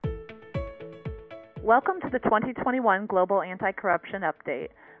Welcome to the 2021 Global Anti-Corruption Update,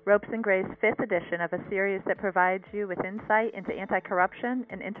 Ropes & Gray's fifth edition of a series that provides you with insight into anti-corruption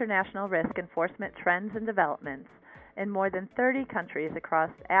and international risk enforcement trends and developments in more than 30 countries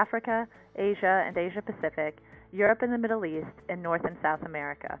across Africa, Asia and Asia Pacific, Europe and the Middle East, and North and South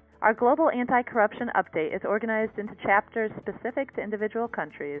America. Our Global Anti-Corruption Update is organized into chapters specific to individual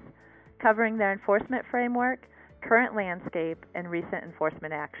countries, covering their enforcement framework, current landscape, and recent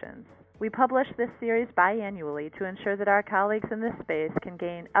enforcement actions. We publish this series biannually to ensure that our colleagues in this space can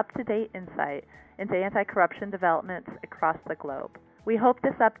gain up-to-date insight into anti-corruption developments across the globe. We hope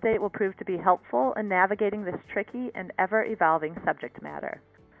this update will prove to be helpful in navigating this tricky and ever-evolving subject matter.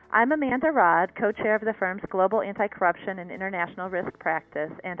 I'm Amanda Rodd, co-chair of the firm's Global Anti-Corruption and International Risk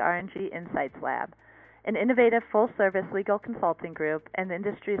Practice and R&G Insights Lab, an innovative full-service legal consulting group and the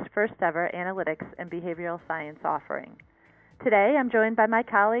industry's first-ever analytics and behavioral science offering. Today, I'm joined by my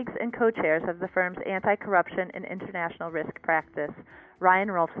colleagues and co-chairs of the firm's Anti-Corruption and International Risk Practice, Ryan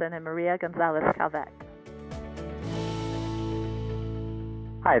Rolfson and Maria Gonzalez-Calvet.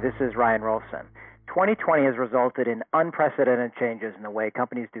 Hi, this is Ryan Rolfson. 2020 has resulted in unprecedented changes in the way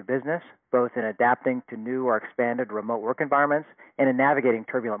companies do business, both in adapting to new or expanded remote work environments and in navigating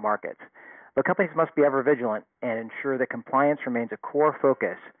turbulent markets. But companies must be ever vigilant and ensure that compliance remains a core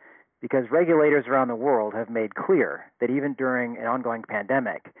focus, because regulators around the world have made clear that even during an ongoing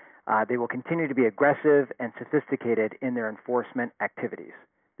pandemic, they will continue to be aggressive and sophisticated in their enforcement activities.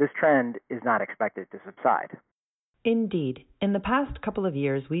 This trend is not expected to subside. Indeed, in the past couple of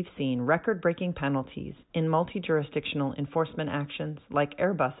years, we've seen record-breaking penalties in multi-jurisdictional enforcement actions like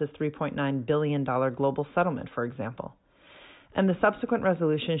Airbus's $3.9 billion global settlement, for example. And the subsequent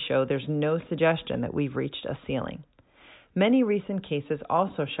resolutions show there's no suggestion that we've reached a ceiling. Many recent cases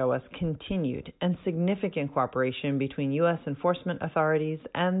also show us continued and significant cooperation between U.S. enforcement authorities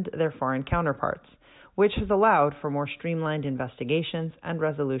and their foreign counterparts, which has allowed for more streamlined investigations and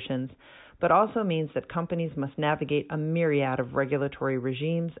resolutions, but also means that companies must navigate a myriad of regulatory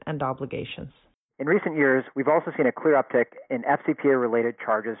regimes and obligations. In recent years, we've also seen a clear uptick in FCPA-related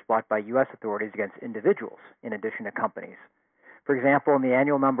charges brought by U.S. authorities against individuals in addition to companies. For example, in the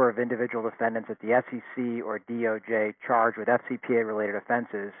annual number of individual defendants at the SEC or DOJ charged with FCPA-related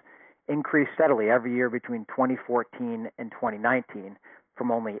offenses increased steadily every year between 2014 and 2019, from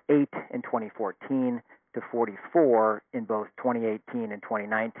only 8 in 2014 to 44 in both 2018 and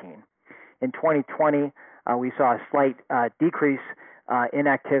 2019. In 2020, we saw a slight decrease in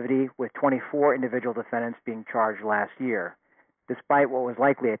activity, with 24 individual defendants being charged last year. Despite what was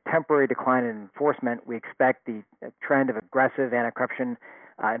likely a temporary decline in enforcement, we expect the trend of aggressive anti-corruption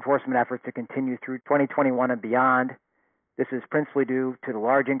enforcement efforts to continue through 2021 and beyond. This is principally due to the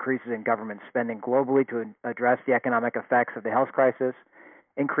large increases in government spending globally to address the economic effects of the health crisis,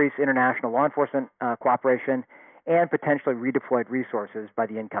 increased international law enforcement cooperation, and potentially redeployed resources by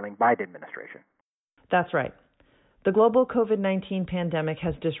the incoming Biden administration. That's right. The global COVID-19 pandemic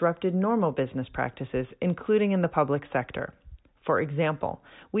has disrupted normal business practices, including in the public sector. For example,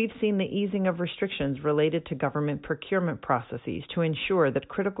 we've seen the easing of restrictions related to government procurement processes to ensure that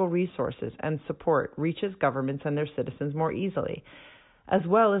critical resources and support reaches governments and their citizens more easily, as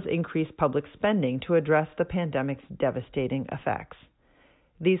well as increased public spending to address the pandemic's devastating effects.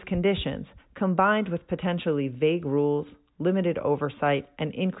 These conditions, combined with potentially vague rules, limited oversight,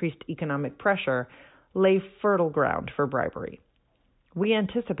 and increased economic pressure, lay fertile ground for bribery. We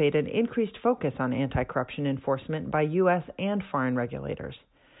anticipate an increased focus on anti-corruption enforcement by U.S. and foreign regulators.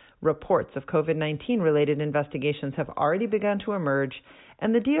 Reports of COVID-19 related investigations have already begun to emerge,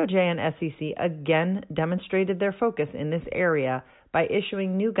 and the DOJ and SEC again demonstrated their focus in this area by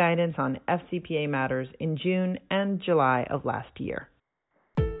issuing new guidance on FCPA matters in June and July of last year.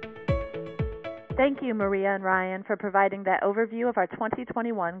 Thank you, Maria and Ryan, for providing that overview of our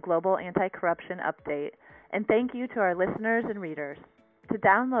 2021 Global Anti-Corruption Update, and thank you to our listeners and readers. To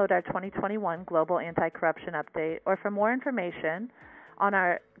download our 2021 Global Anti-Corruption Update, or for more information on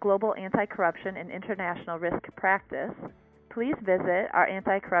our Global Anti-Corruption and International Risk Practice, please visit our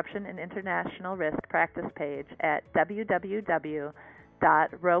Anti-Corruption and International Risk Practice page at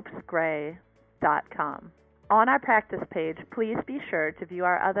www.ropesgray.com. On our practice page, please be sure to view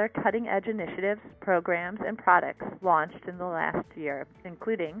our other cutting-edge initiatives, programs, and products launched in the last year,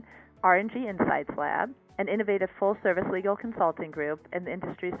 including R&G Insights Lab, an innovative full-service legal consulting group, and the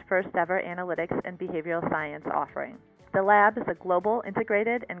industry's first-ever analytics and behavioral science offering. The lab is a global,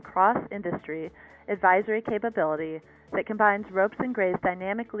 integrated, and cross-industry advisory capability that combines Ropes & Gray's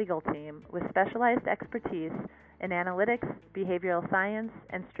dynamic legal team with specialized expertise in analytics, behavioral science,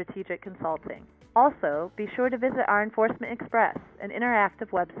 and strategic consulting. Also, be sure to visit our Enforcement Express, an interactive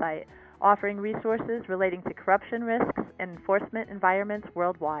website offering resources relating to corruption risks and enforcement environments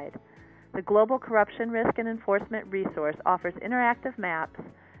worldwide. The Global Corruption Risk and Enforcement Resource offers interactive maps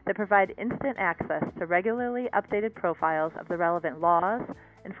that provide instant access to regularly updated profiles of the relevant laws,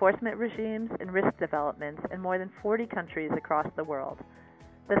 enforcement regimes, and risk developments in more than 40 countries across the world.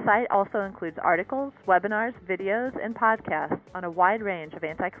 The site also includes articles, webinars, videos, and podcasts on a wide range of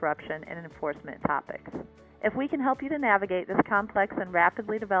anti-corruption and enforcement topics. If we can help you to navigate this complex and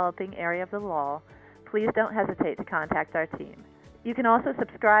rapidly developing area of the law, please don't hesitate to contact our team. You can also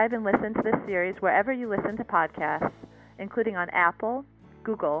subscribe and listen to this series wherever you listen to podcasts, including on Apple,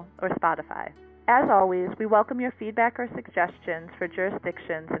 Google, or Spotify. As always, we welcome your feedback or suggestions for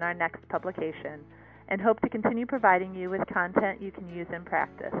jurisdictions in our next publication and hope to continue providing you with content you can use in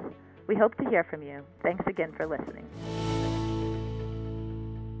practice. We hope to hear from you. Thanks again for listening.